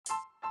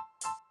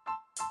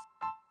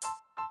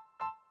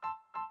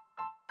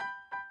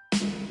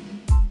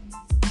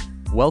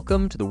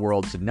Welcome to the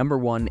world's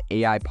 #1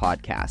 AI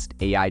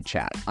podcast, AI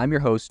Chat. I'm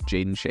your host,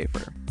 Jaden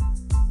Schaefer.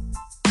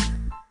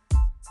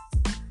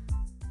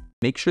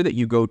 Make sure that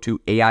you go to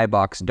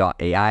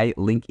aibox.ai,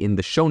 link in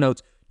the show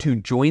notes, to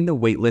join the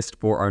waitlist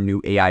for our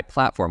new AI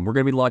platform. We're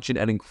going to be launching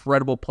an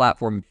incredible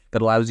platform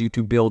that allows you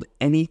to build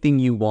anything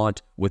you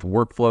want with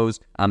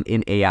workflows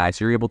in AI.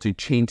 So you're able to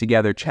chain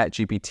together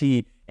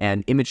ChatGPT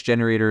and image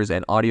generators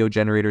and audio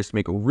generators to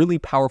make really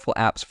powerful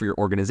apps for your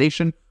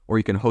organization, or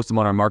you can host them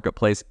on our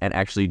marketplace and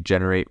actually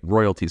generate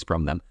royalties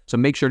from them. So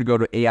make sure to go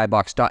to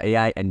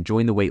aibox.ai and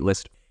join the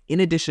waitlist. In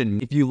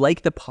addition, if you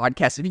like the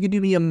podcast, if you could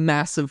do me a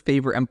massive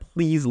favor and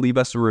please leave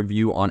us a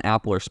review on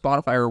Apple or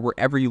Spotify or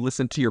wherever you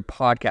listen to your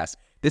podcast.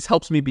 This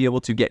helps me be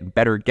able to get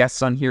better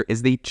guests on here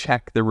as they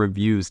check the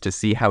reviews to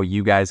see how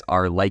you guys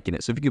are liking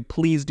it. So if you could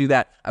please do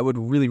that, I would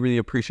really, really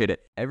appreciate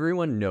it.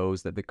 Everyone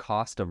knows that the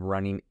cost of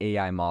running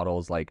AI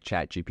models like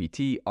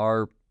ChatGPT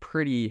are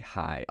pretty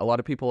high. A lot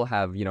of people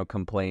have,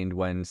 complained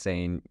when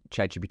saying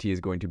ChatGPT is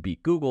going to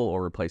beat Google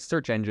or replace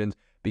search engines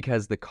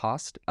because the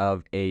cost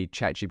of a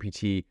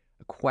ChatGPT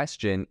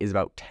question is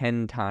about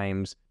 10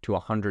 times to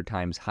 100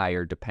 times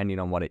higher, depending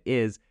on what it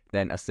is,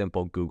 than a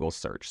simple Google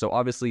search. So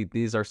obviously,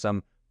 these are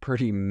some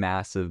pretty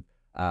massive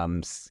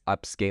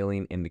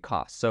upscaling in the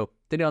cost. So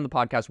today on the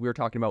podcast, we were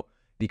talking about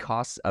the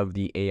costs of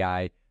the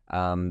AI,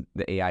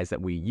 the AIs that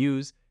we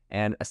use,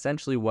 and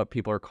essentially what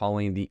people are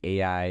calling the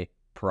AI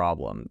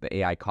problem, the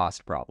AI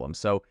cost problem.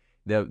 So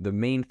the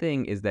main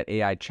thing is that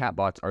AI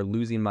chatbots are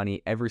losing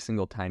money every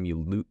single time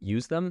you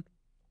use them.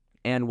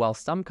 And while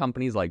some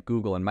companies like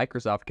Google and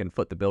Microsoft can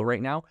foot the bill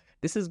right now,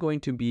 this is going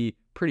to be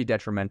pretty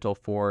detrimental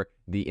for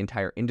the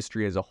entire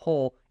industry as a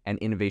whole and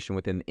innovation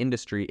within the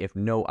industry if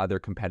no other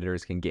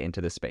competitors can get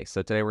into the space.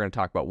 So today we're going to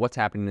talk about what's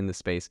happening in the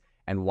space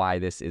and why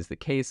this is the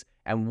case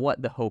and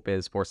what the hope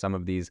is for some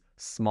of these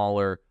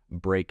smaller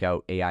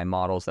breakout AI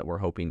models that we're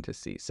hoping to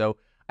see. So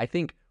I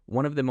think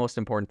one of the most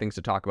important things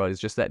to talk about is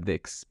just that the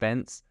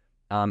expense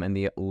and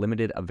the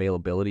limited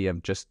availability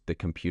of just the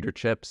computer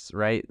chips,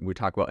 right? We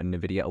talk about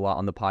NVIDIA a lot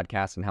on the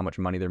podcast and how much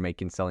money they're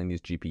making selling these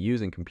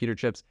GPUs and computer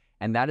chips.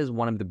 And that is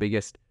one of the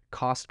biggest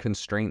cost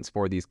constraints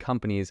for these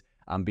companies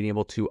being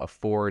able to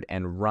afford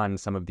and run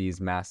some of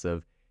these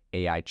massive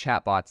AI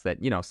chatbots that,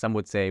 some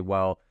would say,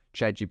 well,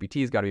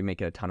 ChatGPT's got to be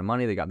making a ton of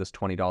money. They got this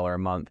 $20 a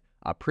month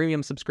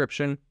premium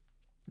subscription.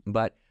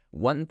 But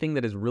one thing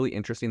that is really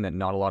interesting that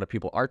not a lot of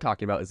people are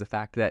talking about is the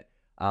fact that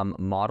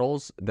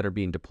models that are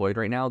being deployed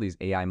right now, these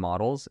AI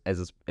models,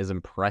 as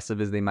impressive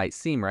as they might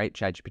seem, right?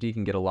 ChatGPT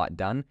can get a lot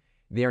done.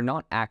 They are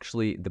not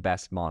actually the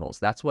best models.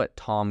 That's what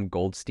Tom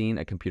Goldstein,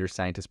 a computer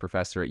scientist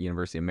professor at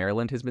University of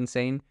Maryland, has been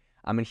saying.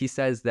 And he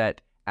says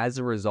that as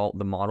a result,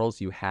 the models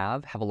you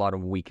have a lot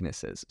of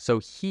weaknesses. So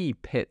he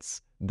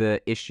pits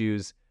the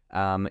issues,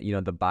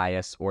 the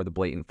bias or the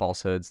blatant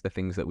falsehoods, the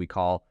things that we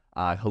call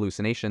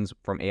hallucinations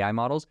from AI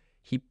models.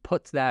 He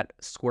puts that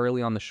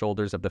squarely on the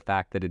shoulders of the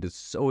fact that it is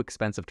so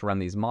expensive to run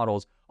these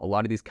models. A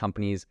lot of these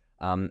companies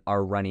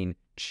are running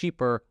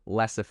cheaper,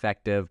 less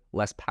effective,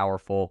 less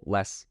powerful,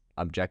 less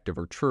objective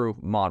or true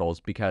models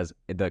because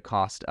the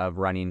cost of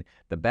running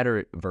the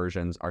better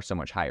versions are so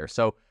much higher.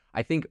 So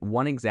I think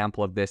one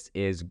example of this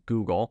is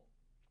Google,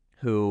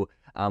 who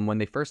when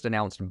they first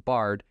announced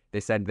Bard, they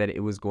said that it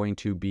was going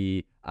to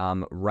be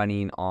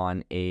running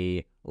on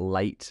a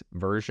light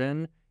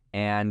version.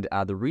 And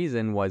the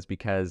reason was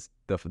because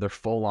their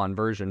full-on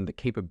version, the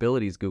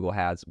capabilities Google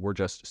has, were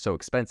just so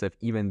expensive,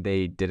 even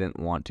they didn't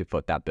want to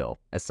foot that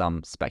bill, as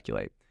some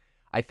speculate.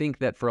 I think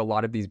that for a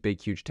lot of these big,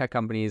 huge tech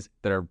companies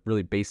that are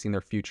really basing their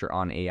future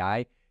on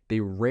AI, they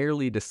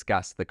rarely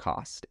discuss the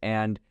cost.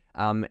 And,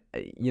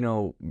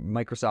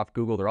 Microsoft,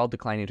 Google, they're all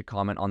declining to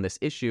comment on this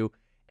issue.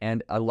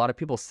 And a lot of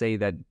people say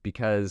that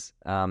because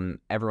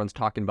everyone's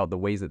talking about the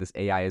ways that this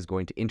AI is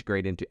going to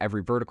integrate into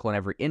every vertical and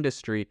every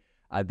industry,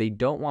 they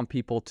don't want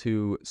people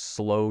to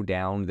slow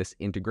down this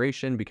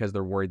integration because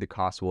they're worried the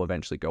cost will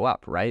eventually go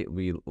up, right?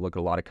 We look at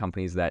a lot of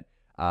companies that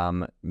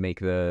make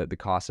the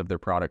cost of their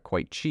product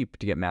quite cheap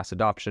to get mass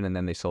adoption, and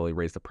then they slowly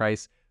raise the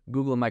price.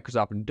 Google and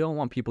Microsoft don't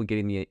want people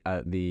getting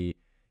the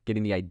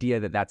idea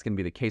that that's going to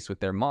be the case with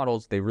their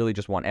models. They really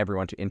just want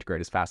everyone to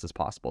integrate as fast as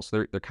possible.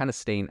 So they're kind of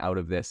staying out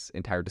of this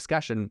entire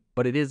discussion,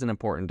 but it is an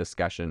important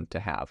discussion to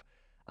have.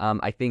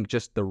 I think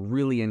just the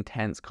really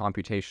intense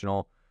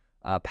computational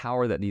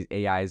power that these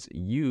AIs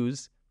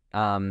use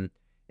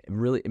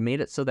really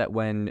made it so that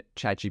when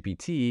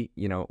ChatGPT,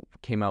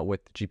 came out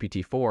with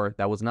GPT-4,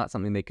 that was not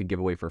something they could give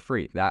away for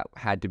free. That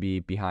had to be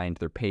behind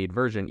their paid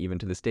version. Even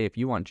to this day, if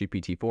you want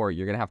GPT-4,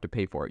 you're going to have to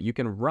pay for it. You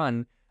can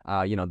run,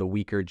 the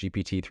weaker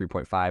GPT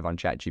 3.5 on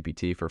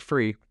ChatGPT for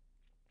free,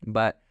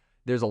 but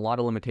there's a lot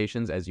of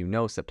limitations. As you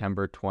know,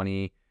 September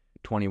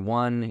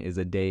 2021 is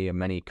a day of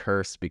many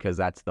curse because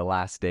that's the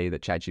last day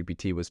that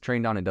ChatGPT was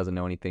trained on. It doesn't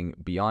know anything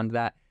beyond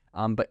that.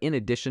 But in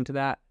addition to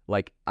that,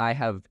 I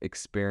have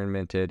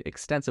experimented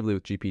extensively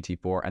with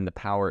GPT-4 and the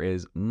power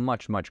is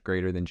much, much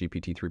greater than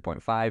GPT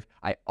 3.5.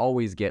 I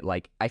always get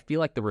I feel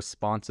like the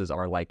responses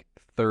are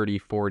 30,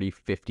 40,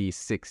 50,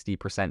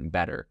 60%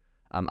 better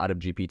out of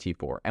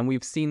GPT-4. And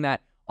we've seen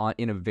that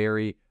in a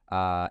very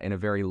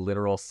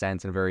literal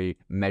sense, in a very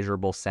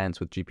measurable sense,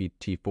 with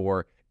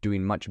GPT-4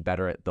 doing much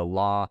better at the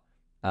law,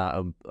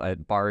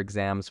 at bar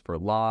exams for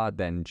law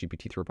than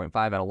GPT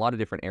 3.5, and a lot of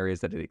different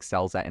areas that it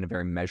excels at in a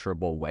very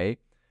measurable way.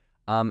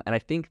 And I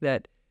think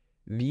that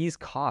these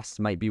costs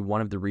might be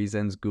one of the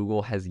reasons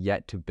Google has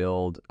yet to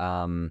build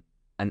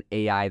an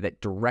AI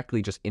that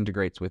directly just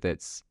integrates with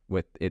its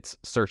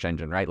search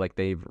engine, right? Like,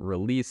 they've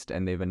released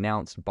and they've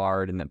announced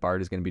Bard, and that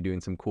Bard is going to be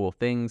doing some cool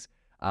things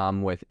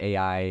with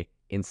AI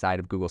inside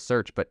of Google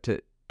Search, but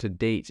to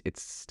date,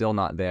 it's still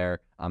not there.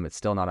 It's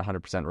still not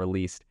 100%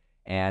 released,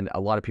 and a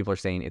lot of people are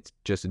saying it's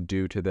just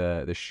due to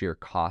the sheer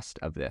cost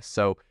of this.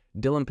 So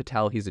Dylan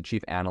Patel, he's a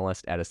chief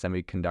analyst at a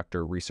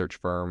semiconductor research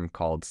firm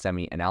called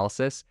Semi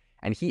Analysis,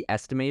 and he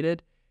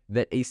estimated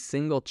that a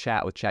single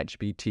chat with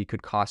ChatGPT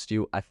could cost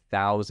you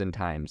 1,000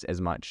 times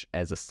as much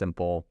as a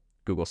simple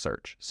Google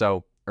search.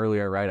 So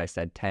earlier, right, I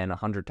said 10,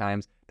 100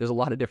 times. There's a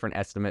lot of different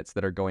estimates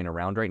that are going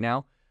around right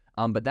now.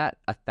 But that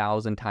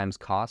 1,000 times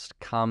cost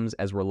comes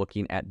as we're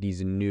looking at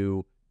these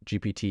new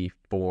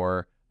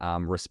GPT-4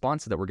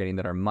 responses that we're getting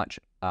that are much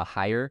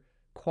higher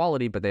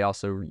quality, but they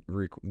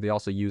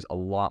also use a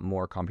lot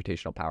more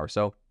computational power.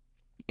 So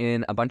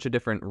in a bunch of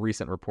different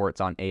recent reports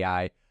on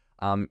AI,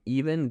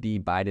 even the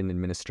Biden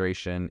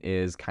administration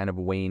is kind of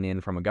weighing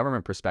in from a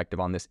government perspective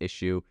on this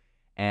issue,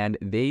 and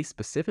they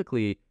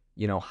specifically,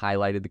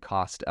 highlighted the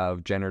cost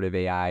of generative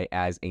AI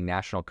as a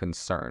national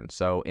concern.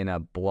 So in a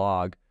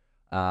blog,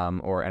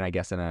 and I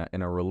guess in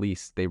a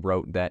release, they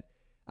wrote that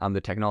the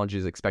technology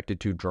is expected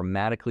to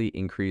dramatically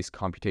increase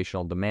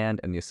computational demand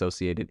and the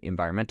associated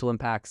environmental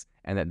impacts,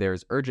 and that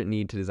there's urgent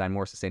need to design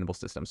more sustainable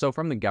systems. So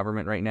from the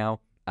government right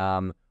now,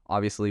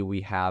 obviously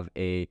we have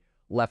a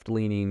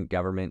left-leaning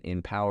government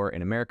in power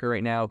in America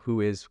right now who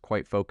is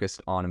quite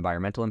focused on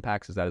environmental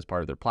impacts, as that is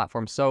part of their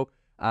platform. So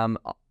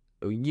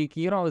you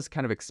can always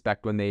kind of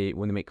expect when they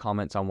make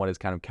comments on what is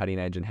kind of cutting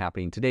edge and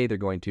happening today, they're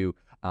going to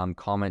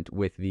comment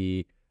with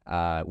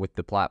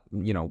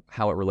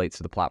how it relates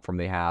to the platform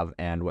they have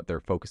and what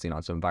they're focusing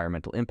on. So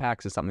environmental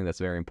impacts is something that's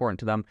very important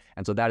to them,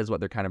 and so that is what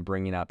they're kind of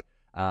bringing up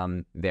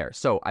there.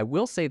 So I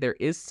will say there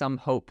is some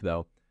hope,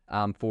 though,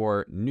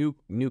 for new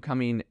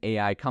coming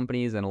AI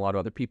companies and a lot of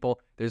other people.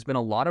 There's been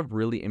a lot of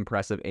really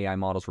impressive AI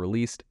models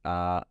released.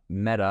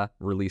 Meta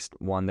released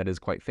one that is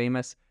quite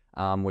famous,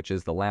 which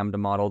is the Lambda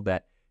model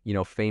that,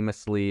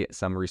 famously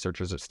some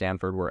researchers at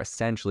Stanford were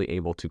essentially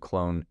able to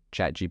clone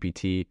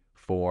ChatGPT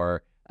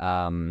for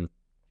around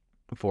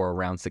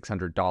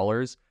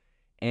 $600.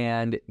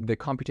 And the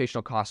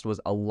computational cost was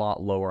a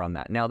lot lower on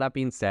that. Now, that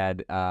being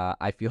said,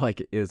 I feel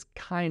like it is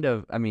kind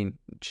of,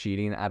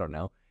 cheating. I don't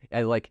know.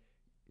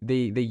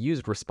 They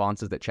used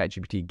responses that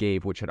ChatGPT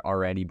gave, which had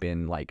already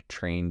been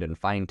trained and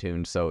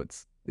fine-tuned. So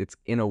it's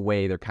in a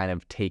way they're kind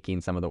of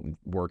taking some of the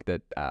work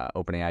that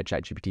OpenAI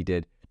ChatGPT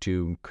did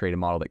to create a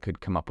model that could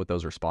come up with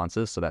those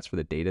responses. So that's for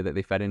the data that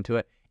they fed into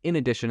it. In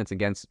addition, it's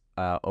against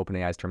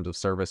OpenAI's terms of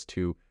service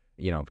to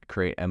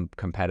create a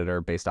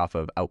competitor based off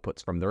of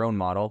outputs from their own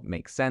model.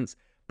 Makes sense.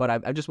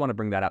 But I just want to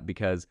bring that up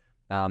because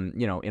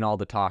in all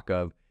the talk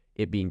of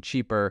it being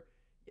cheaper,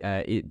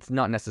 it's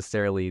not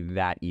necessarily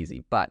that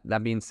easy. But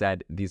that being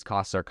said, these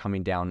costs are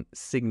coming down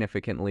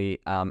significantly.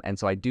 And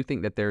so I do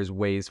think that there's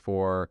ways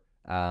for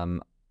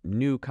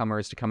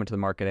newcomers to come into the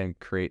market and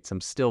create some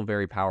still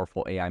very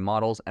powerful AI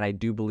models. And I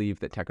do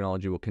believe that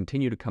technology will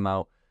continue to come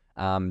out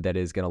that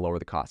is going to lower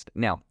the cost.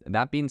 Now,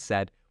 that being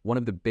said, one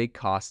of the big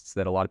costs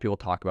that a lot of people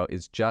talk about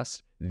is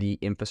just the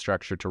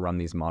infrastructure to run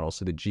these models.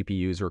 So the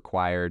GPUs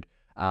required.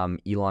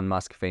 Elon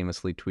Musk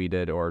famously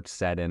tweeted or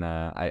said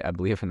I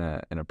believe in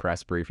a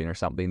press briefing or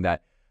something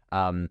that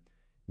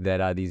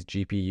these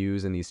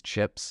GPUs and these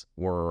chips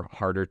were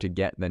harder to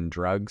get than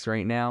drugs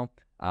right now.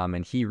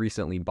 And he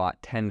recently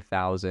bought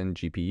 10,000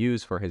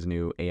 GPUs for his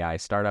new AI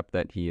startup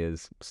that he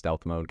is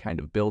stealth mode kind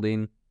of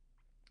building.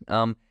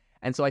 And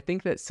so I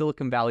think that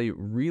Silicon Valley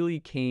really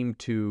came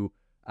to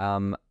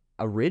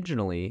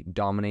originally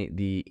dominate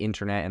the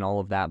internet and all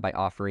of that by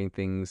offering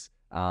things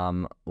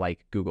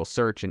like Google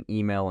search and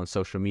email and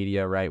social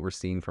media, right? We're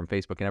seeing from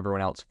Facebook and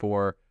everyone else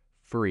for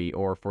free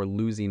or for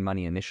losing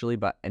money initially,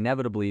 but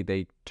inevitably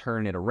they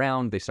turn it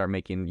around. They start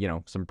making,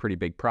 some pretty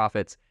big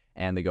profits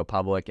and they go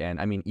public.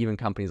 And even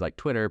companies like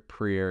Twitter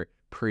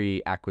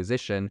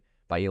pre-acquisition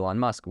by Elon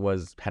Musk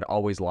had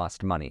always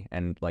lost money,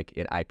 and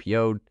it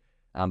IPO'd,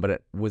 but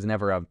it was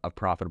never a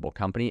profitable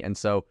company. And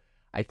so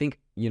I think,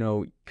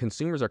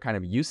 consumers are kind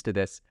of used to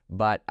this,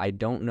 but I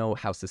don't know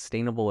how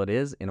sustainable it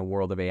is in a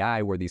world of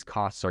AI where these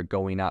costs are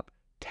going up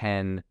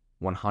 10,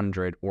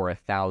 100, or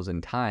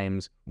 1,000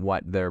 times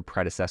what their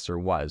predecessor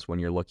was, when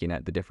you're looking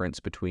at the difference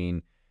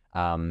between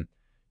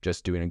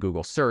just doing a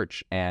Google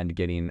search and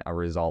getting a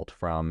result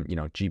from,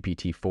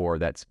 GPT-4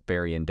 that's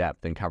very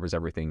in-depth and covers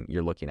everything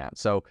you're looking at.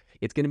 So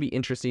it's going to be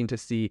interesting to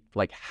see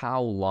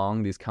how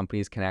long these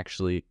companies can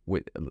actually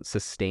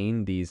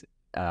sustain these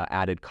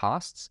added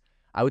costs.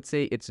 I would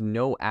say it's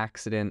no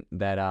accident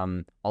that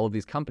all of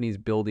these companies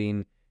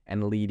building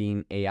and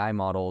leading AI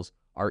models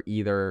are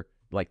either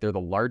they're the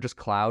largest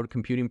cloud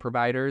computing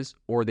providers,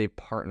 or they've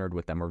partnered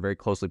with them or very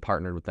closely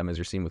partnered with them, as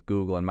you're seeing with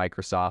Google and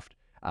Microsoft.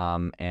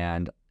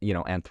 And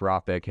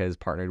Anthropic has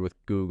partnered with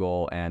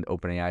Google, and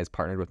OpenAI has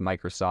partnered with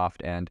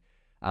Microsoft. And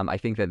I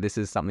think that this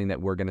is something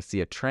that we're going to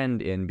see a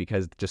trend in,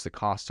 because just the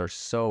costs are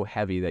so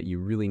heavy that you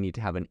really need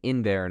to have an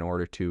in there in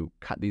order to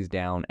cut these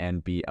down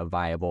and be a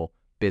viable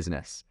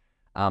business.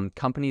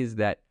 Companies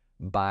that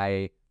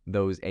buy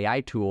those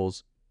AI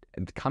tools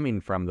coming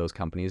from those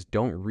companies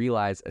don't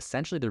realize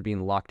essentially they're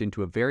being locked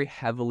into a very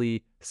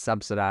heavily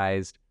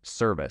subsidized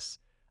service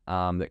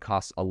that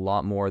costs a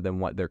lot more than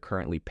what they're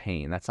currently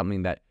paying. That's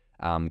something that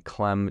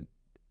Clem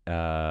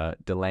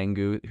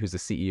Delangu, who's the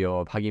CEO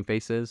of Hugging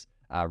Faces,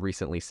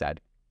 recently said.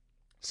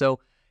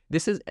 So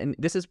this is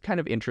kind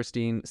of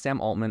interesting.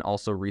 Sam Altman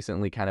also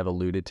recently kind of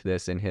alluded to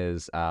this in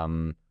his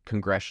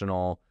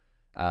congressional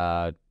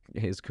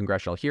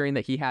hearing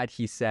that he had.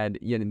 He said,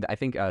 I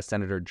think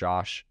Senator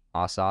Josh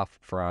Ossoff,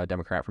 a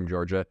Democrat from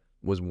Georgia,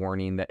 was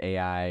warning that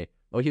AI,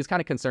 he was kind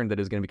of concerned that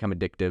it was going to become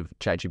addictive.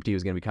 ChatGPT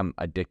was going to become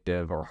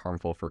addictive or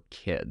harmful for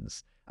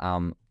kids.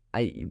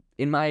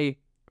 In my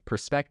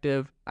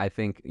perspective, I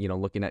think,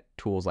 looking at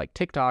tools like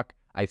TikTok,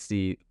 I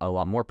see a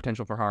lot more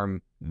potential for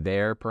harm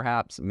there,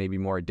 perhaps, maybe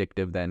more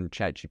addictive than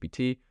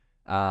ChatGPT.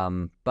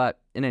 But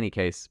in any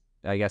case,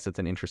 I guess it's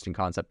an interesting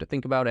concept to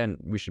think about, and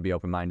we should be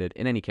open-minded.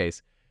 In any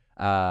case,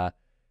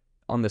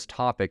 on this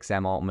topic,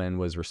 Sam Altman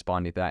was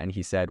responding to that, and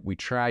he said, "We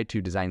try to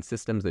design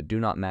systems that do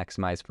not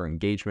maximize for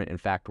engagement. In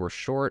fact, we're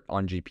short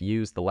on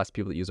GPUs. The less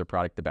people that use our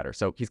product, the better."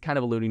 So he's kind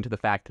of alluding to the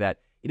fact that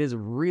it is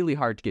really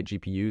hard to get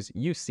GPUs.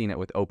 You've seen it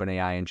with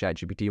OpenAI and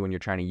ChatGPT when you're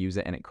trying to use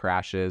it and it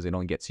crashes. It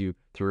only gets you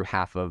through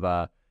half of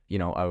a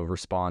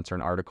response or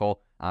an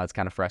article. It's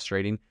kind of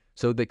frustrating.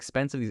 So the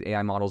expense of these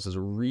AI models is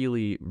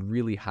really,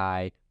 really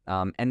high.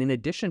 And in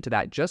addition to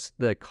that, just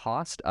the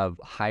cost of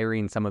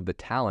hiring some of the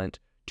talent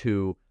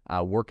to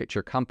work at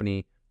your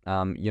company,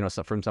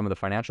 so from some of the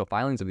financial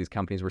filings of these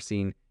companies, we're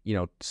seeing,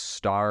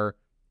 star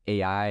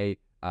AI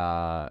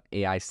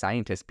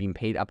scientists being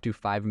paid up to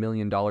 $5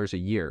 million a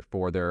year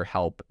for their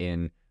help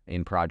in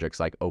projects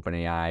like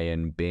OpenAI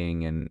and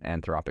Bing and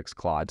Anthropic's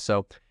Claude.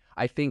 So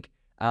I think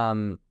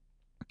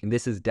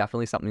this is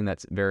definitely something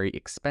that's very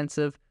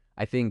expensive.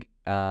 I think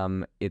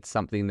it's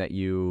something that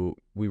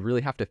we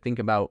really have to think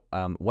about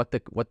what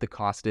the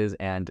cost is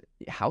and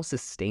how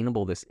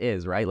sustainable this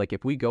is, right? Like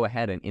if we go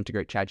ahead and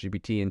integrate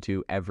ChatGPT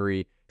into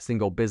every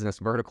single business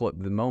vertical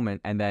at the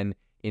moment, and then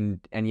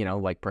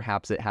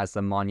perhaps it has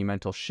some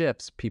monumental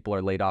shifts, people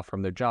are laid off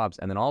from their jobs,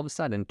 and then all of a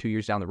sudden 2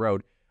 years down the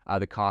road,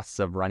 the costs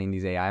of running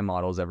these AI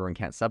models, everyone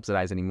can't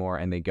subsidize anymore,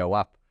 and they go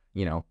up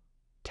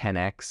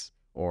 10x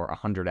or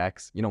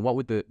 100x.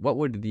 What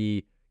would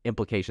the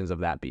implications of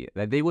that be?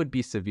 They would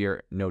be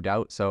severe, no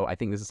doubt. So I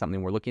think this is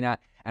something we're looking at.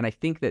 And I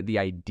think that the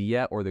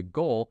idea or the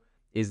goal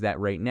is that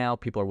right now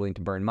people are willing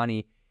to burn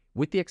money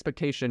with the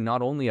expectation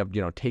not only of,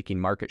 taking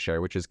market share,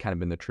 which has kind of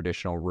been the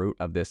traditional route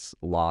of this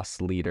loss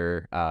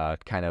leader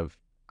kind of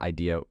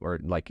idea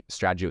or like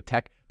strategy with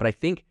tech, but I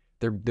think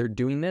they're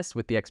doing this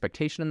with the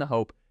expectation and the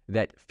hope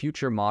that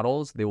future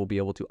models, they will be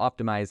able to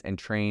optimize and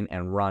train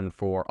and run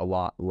for a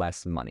lot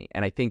less money.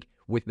 And I think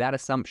with that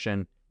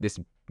assumption, this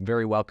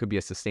very well could be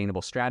a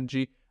sustainable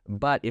strategy.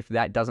 But if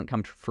that doesn't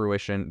come to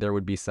fruition, there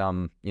would be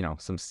some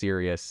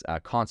serious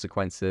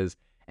consequences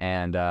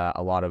and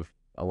a lot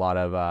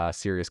of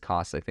serious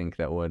costs, I think,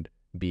 that would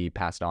be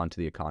passed on to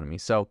the economy.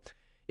 So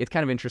it's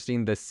kind of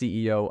interesting. The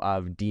CEO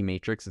of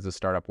D-Matrix is a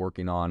startup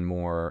working on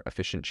more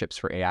efficient chips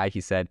for AI.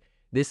 He said,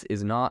 "This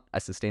is not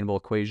a sustainable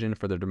equation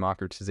for the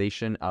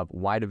democratization of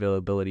wide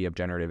availability of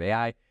generative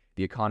AI,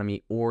 the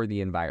economy, or the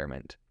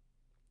environment."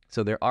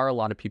 So there are a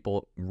lot of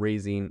people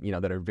raising,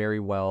 that are very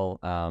well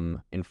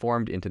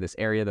informed into this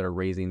area that are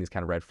raising these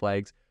kind of red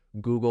flags.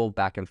 Google,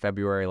 back in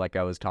February, like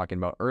I was talking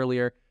about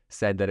earlier,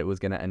 said that it was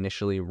going to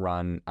initially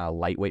run a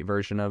lightweight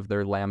version of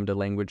their Lambda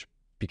language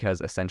because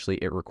essentially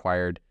it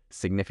required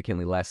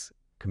significantly less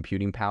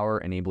computing power,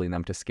 enabling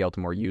them to scale to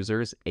more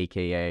users,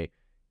 aka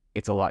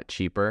it's a lot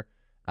cheaper,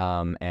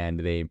 and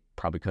they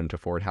probably couldn't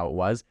afford how it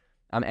was.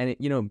 And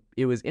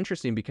it was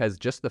interesting because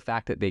just the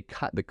fact that they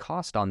cut the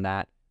cost on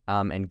that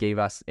and gave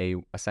us a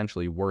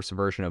essentially worse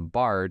version of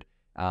Bard,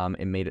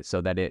 it made it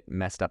so that it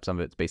messed up some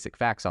of its basic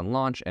facts on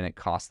launch, and it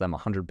cost them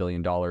 $100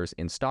 billion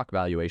in stock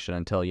valuation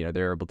until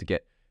they're able to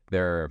get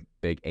their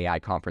big AI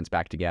conference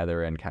back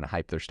together and kind of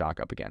hype their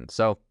stock up again.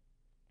 So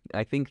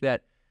I think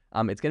that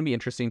it's going to be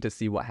interesting to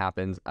see what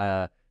happens.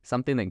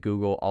 Something that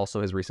Google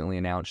also has recently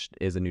announced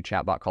is a new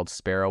chatbot called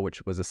Sparrow,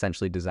 which was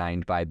essentially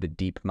designed by the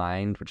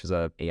DeepMind, which is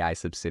a AI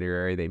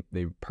subsidiary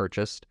they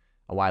purchased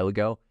a while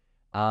ago.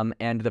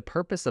 And the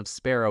purpose of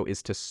Sparrow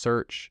is to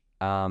search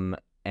and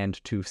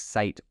to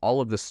cite all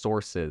of the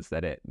sources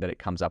that it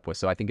comes up with.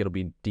 So I think it'll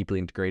be deeply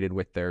integrated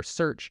with their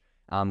search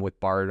with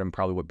Bard and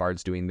probably what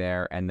Bard's doing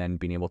there, and then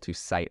being able to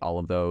cite all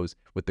of those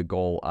with the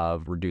goal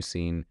of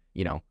reducing,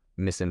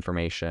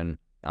 misinformation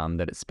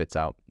that it spits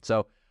out.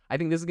 So I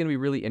think this is going to be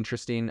really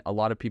interesting. A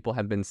lot of people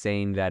have been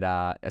saying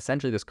that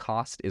essentially this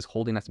cost is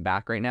holding us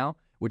back right now.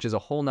 which is a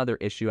whole nother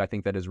issue I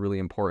think that is really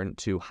important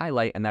to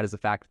highlight. And that is the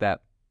fact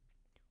that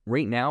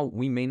right now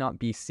we may not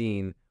be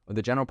seeing, or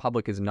the general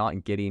public is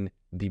not getting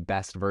the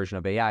best version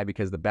of AI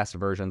because the best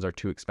versions are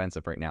too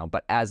expensive right now.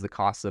 But as the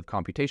cost of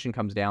computation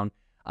comes down,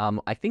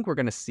 I think we're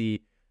going to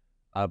see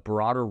a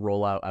broader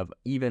rollout of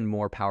even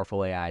more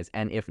powerful AIs.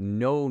 And if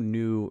no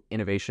new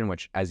innovation,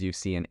 which as you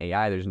see in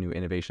AI, there's new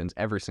innovations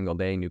every single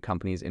day, new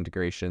companies,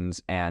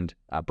 integrations, and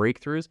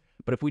breakthroughs.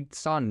 But if we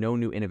saw no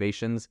new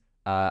innovations,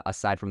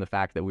 aside from the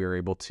fact that we were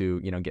able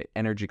to, get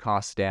energy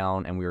costs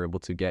down and we were able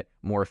to get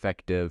more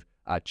effective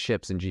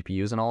chips and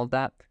GPUs and all of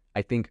that,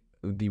 I think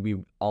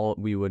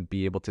we would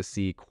be able to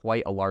see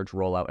quite a large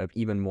rollout of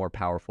even more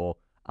powerful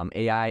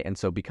AI. And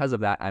so because of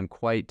that, I'm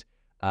quite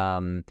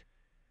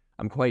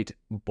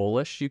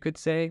bullish, you could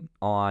say,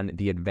 on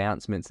the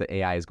advancements that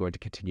AI is going to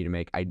continue to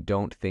make. I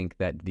don't think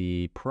that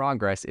the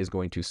progress is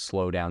going to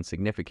slow down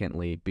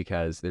significantly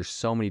because there's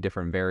so many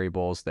different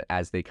variables that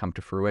as they come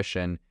to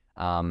fruition,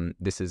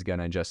 this is going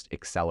to just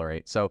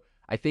accelerate. So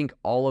I think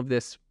all of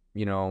this,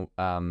 all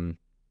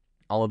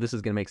of this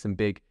is going to make some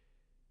big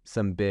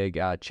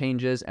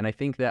changes. And I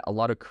think that a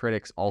lot of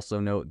critics also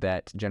note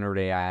that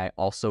generative AI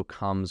also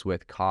comes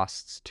with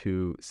costs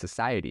to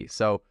society.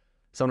 So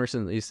someone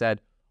recently said,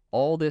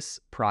 all this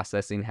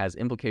processing has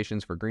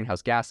implications for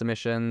greenhouse gas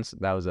emissions.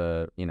 That was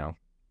a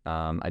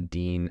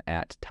dean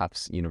at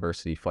Tufts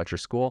University Fletcher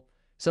School.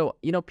 So,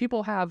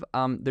 people have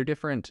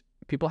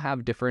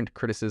different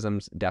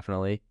criticisms,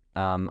 definitely,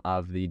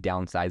 of the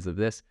downsides of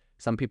this.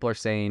 Some people are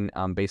saying,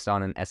 based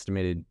on an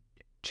estimated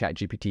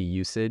ChatGPT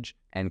usage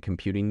and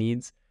computing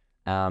needs,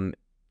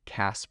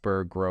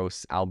 Casper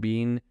Gross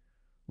Albin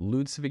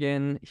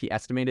Lutzvigen, he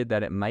estimated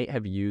that it might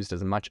have used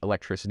as much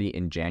electricity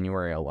in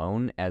January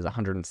alone as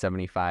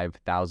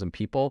 175,000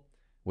 people,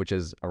 which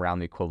is around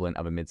the equivalent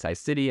of a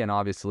mid-sized city. And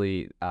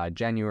obviously,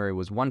 January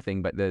was one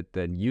thing, but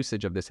the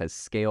usage of this has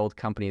scaled.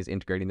 Companies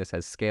integrating this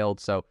has scaled.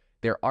 So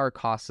there are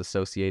costs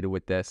associated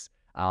with this.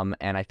 And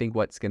I think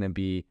what's going to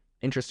be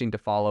interesting to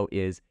follow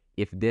is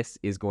if this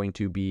is going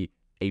to be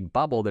a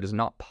bubble that is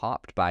not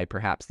popped by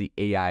perhaps the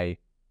AI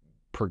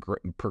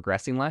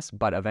progressing less,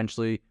 but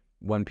eventually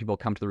when people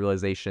come to the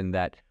realization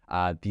that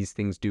these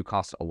things do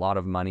cost a lot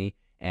of money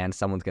and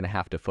someone's going to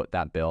have to foot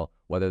that bill,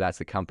 whether that's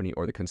the company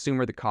or the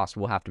consumer, the cost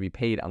will have to be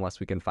paid unless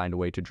we can find a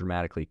way to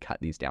dramatically cut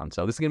these down.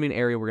 So this is going to be an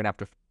area we're going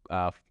to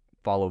have to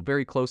follow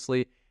very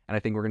closely. And I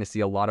think we're going to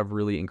see a lot of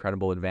really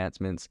incredible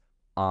advancements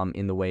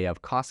in the way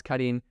of cost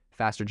cutting,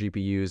 faster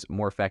GPUs,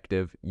 more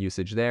effective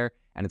usage there.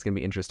 And it's going to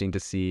be interesting to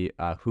see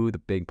who the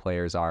big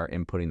players are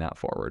in putting that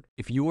forward.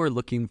 If you are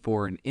looking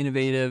for an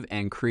innovative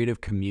and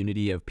creative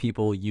community of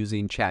people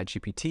using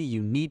ChatGPT,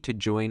 you need to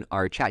join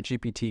our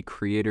ChatGPT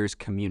creators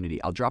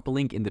community. I'll drop a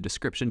link in the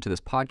description to this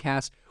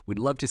podcast. We'd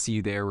love to see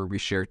you there where we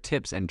share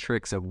tips and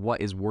tricks of what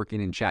is working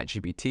in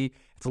ChatGPT.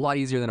 It's a lot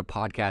easier than a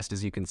podcast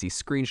as you can see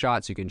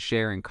screenshots, you can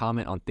share and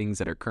comment on things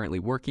that are currently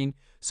working.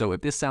 So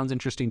if this sounds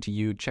interesting to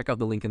you, check out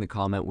the link in the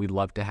comment. We'd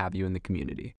love to have you in the community.